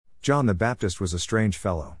John the Baptist was a strange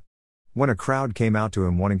fellow. When a crowd came out to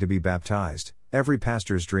him wanting to be baptized, every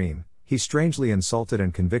pastor's dream, he strangely insulted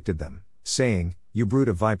and convicted them, saying, "You brood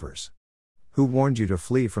of vipers! Who warned you to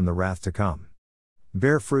flee from the wrath to come?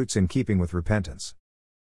 Bear fruits in keeping with repentance."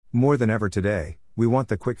 More than ever today, we want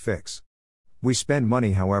the quick fix. We spend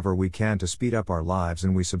money however we can to speed up our lives,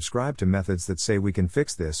 and we subscribe to methods that say we can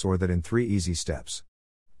fix this or that in 3 easy steps.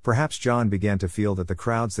 Perhaps John began to feel that the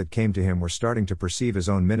crowds that came to him were starting to perceive his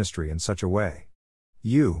own ministry in such a way.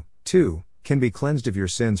 You, too, can be cleansed of your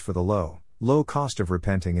sins for the low cost of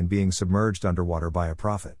repenting and being submerged underwater by a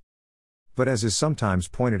prophet. But as is sometimes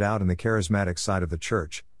pointed out in the charismatic side of the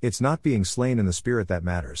church, it's not being slain in the spirit that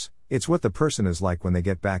matters, it's what the person is like when they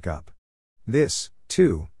get back up. This,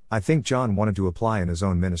 too, I think John wanted to apply in his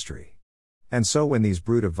own ministry. And so when these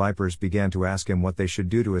brood of vipers began to ask him what they should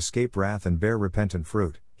do to escape wrath and bear repentant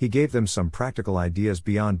fruit, he gave them some practical ideas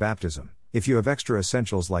beyond baptism. If you have extra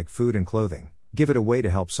essentials like food and clothing, give it away to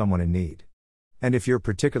help someone in need. And if your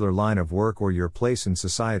particular line of work or your place in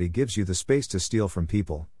society gives you the space to steal from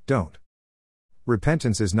people, don't.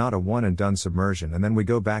 Repentance is not a one-and-done submersion and then we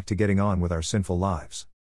go back to getting on with our sinful lives.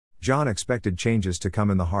 John expected changes to come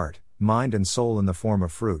in the heart, mind and soul in the form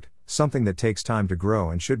of fruit, something that takes time to grow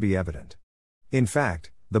and should be evident. In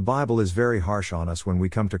fact, the Bible is very harsh on us when we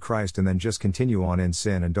come to Christ and then just continue on in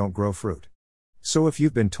sin and don't grow fruit. So if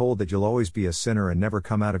you've been told that you'll always be a sinner and never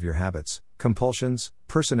come out of your habits, compulsions,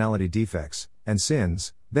 personality defects, and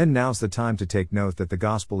sins, then now's the time to take note that the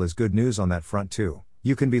gospel is good news on that front too.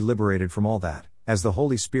 You can be liberated from all that, as the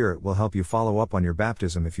Holy Spirit will help you follow up on your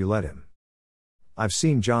baptism if you let Him. I've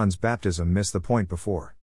seen John's baptism miss the point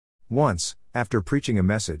before. Once, after preaching a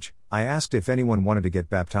message, I asked if anyone wanted to get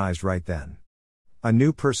baptized right then. A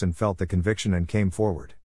new person felt the conviction and came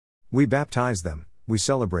forward. We baptized them, we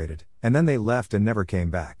celebrated, and then they left and never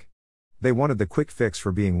came back. They wanted the quick fix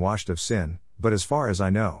for being washed of sin, but as far as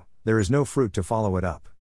I know, there is no fruit to follow it up.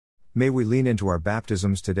 May we lean into our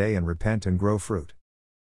baptisms today and repent and grow fruit.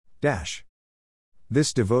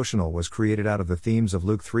 This devotional was created out of the themes of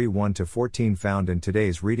Luke 3:1-14 found in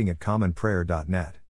today's reading at commonprayer.net.